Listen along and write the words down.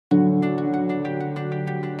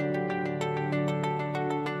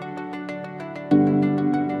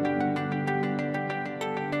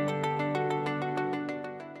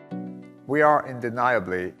We are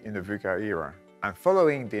undeniably in the VUCA era, and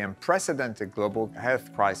following the unprecedented global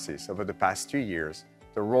health crisis over the past 2 years,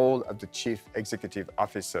 the role of the Chief Executive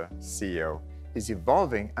Officer, CEO, is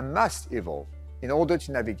evolving and must evolve in order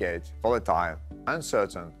to navigate volatile,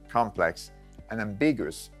 uncertain, complex, and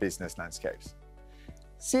ambiguous business landscapes.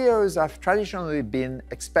 CEOs have traditionally been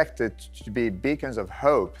expected to be beacons of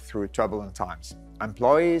hope through turbulent times.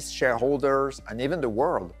 Employees, shareholders, and even the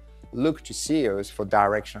world look to CEOs for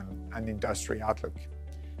direction and industry outlook.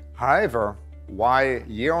 However, while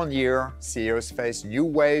year on year, CEOs face new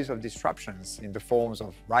waves of disruptions in the forms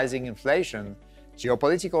of rising inflation,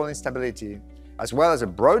 geopolitical instability, as well as a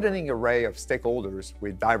broadening array of stakeholders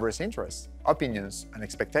with diverse interests, opinions, and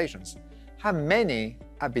expectations, how many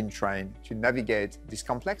have been trained to navigate these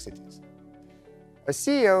complexities? A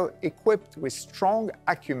CEO equipped with strong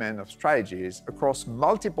acumen of strategies across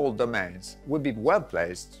multiple domains would be well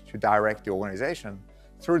placed to direct the organization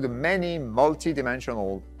through the many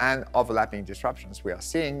multidimensional and overlapping disruptions we are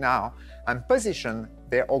seeing now and position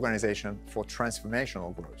their organization for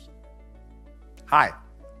transformational growth. Hi,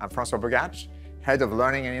 I'm François Bogatch, Head of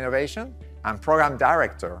Learning and Innovation and Program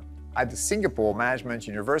Director at the Singapore Management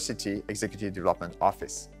University Executive Development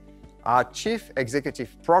Office. Our Chief Executive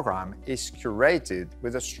Program is curated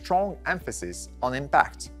with a strong emphasis on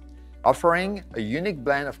impact, offering a unique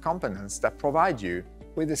blend of components that provide you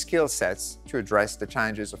with the skill sets to address the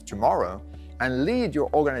challenges of tomorrow and lead your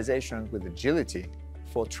organization with agility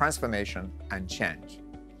for transformation and change.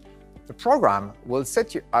 The program will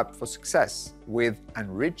set you up for success with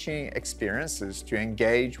enriching experiences to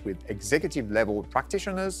engage with executive-level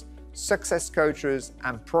practitioners, success coaches,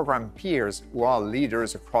 and program peers who are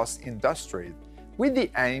leaders across industries, with the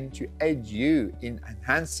aim to aid you in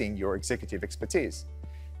enhancing your executive expertise.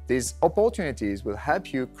 These opportunities will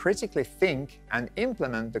help you critically think and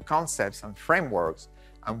implement the concepts and frameworks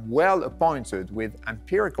and well appointed with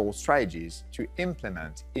empirical strategies to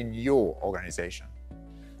implement in your organization.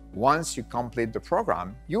 Once you complete the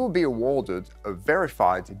program, you will be awarded a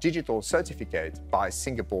verified digital certificate by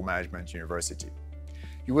Singapore Management University.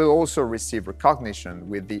 You will also receive recognition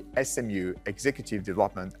with the SMU Executive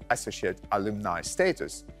Development Associate Alumni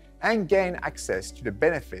status and gain access to the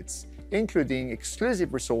benefits, including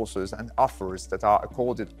exclusive resources and offers that are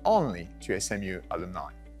accorded only to SMU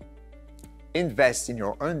alumni. Invest in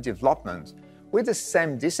your own development with the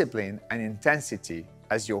same discipline and intensity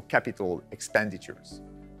as your capital expenditures.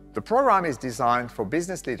 The program is designed for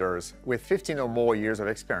business leaders with 15 or more years of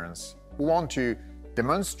experience who want to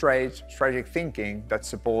demonstrate strategic thinking that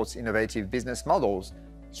supports innovative business models,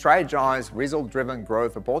 strategize result-driven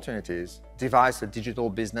growth opportunities, devise a digital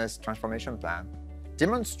business transformation plan,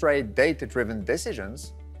 demonstrate data-driven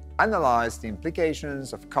decisions, analyze the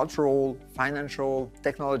implications of cultural, financial,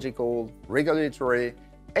 technological, regulatory,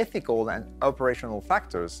 ethical, and operational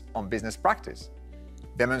factors on business practice,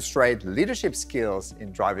 demonstrate leadership skills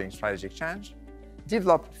in driving strategic change,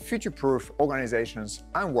 develop future-proof organizations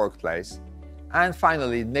and workplace, and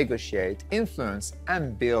finally negotiate, influence,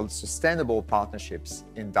 and build sustainable partnerships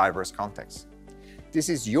in diverse contexts. This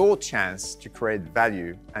is your chance to create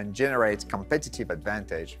value and generate competitive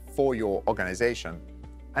advantage for your organization,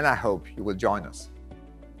 and I hope you will join us.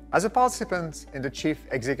 As a participant in the Chief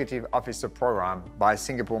Executive Officer Program by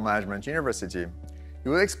Singapore Management University,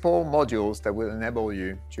 you will explore modules that will enable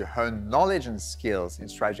you to hone knowledge and skills in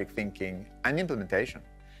strategic thinking and implementation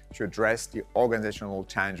to address the organizational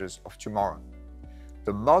challenges of tomorrow.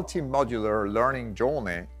 The multi-modular learning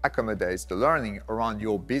journey accommodates the learning around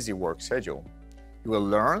your busy work schedule. You will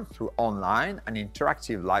learn through online and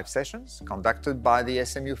interactive live sessions conducted by the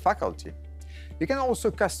SMU faculty. You can also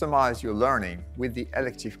customize your learning with the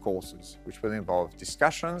elective courses, which will involve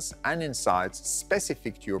discussions and insights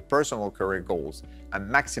specific to your personal career goals and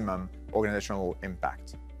maximum organizational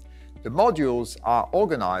impact. The modules are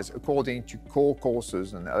organized according to core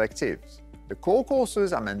courses and electives. The core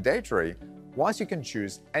courses are mandatory, whilst you can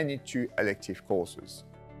choose any 2 elective courses.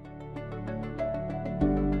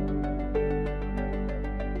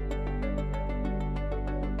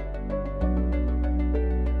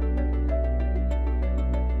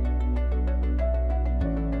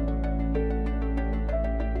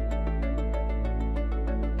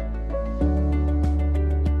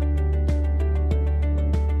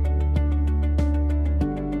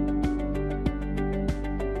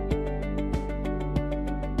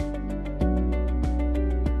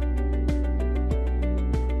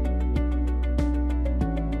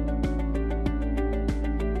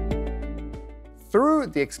 Through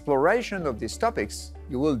the exploration of these topics,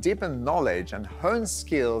 you will deepen knowledge and hone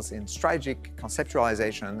skills in strategic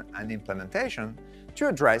conceptualization and implementation to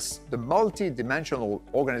address the multi-dimensional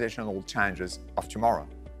organizational challenges of tomorrow.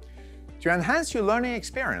 To enhance your learning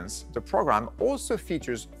experience, the program also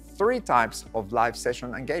features 3 types of live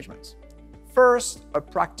session engagements. First, a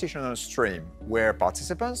practitioner stream, where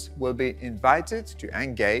participants will be invited to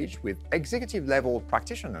engage with executive-level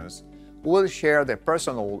practitioners who will share their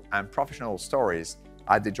personal and professional stories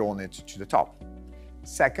as they journey to the top.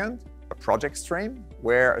 Second, a project stream,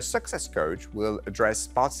 where a success coach will address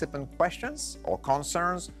participant questions or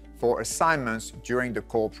concerns for assignments during the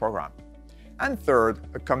core program. And third,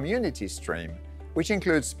 a community stream, which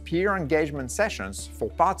includes peer engagement sessions for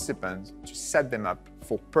participants to set them up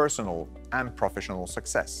for personal and professional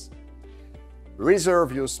success.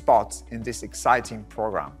 Reserve your spot in this exciting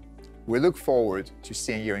program. We look forward to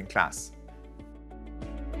seeing you in class.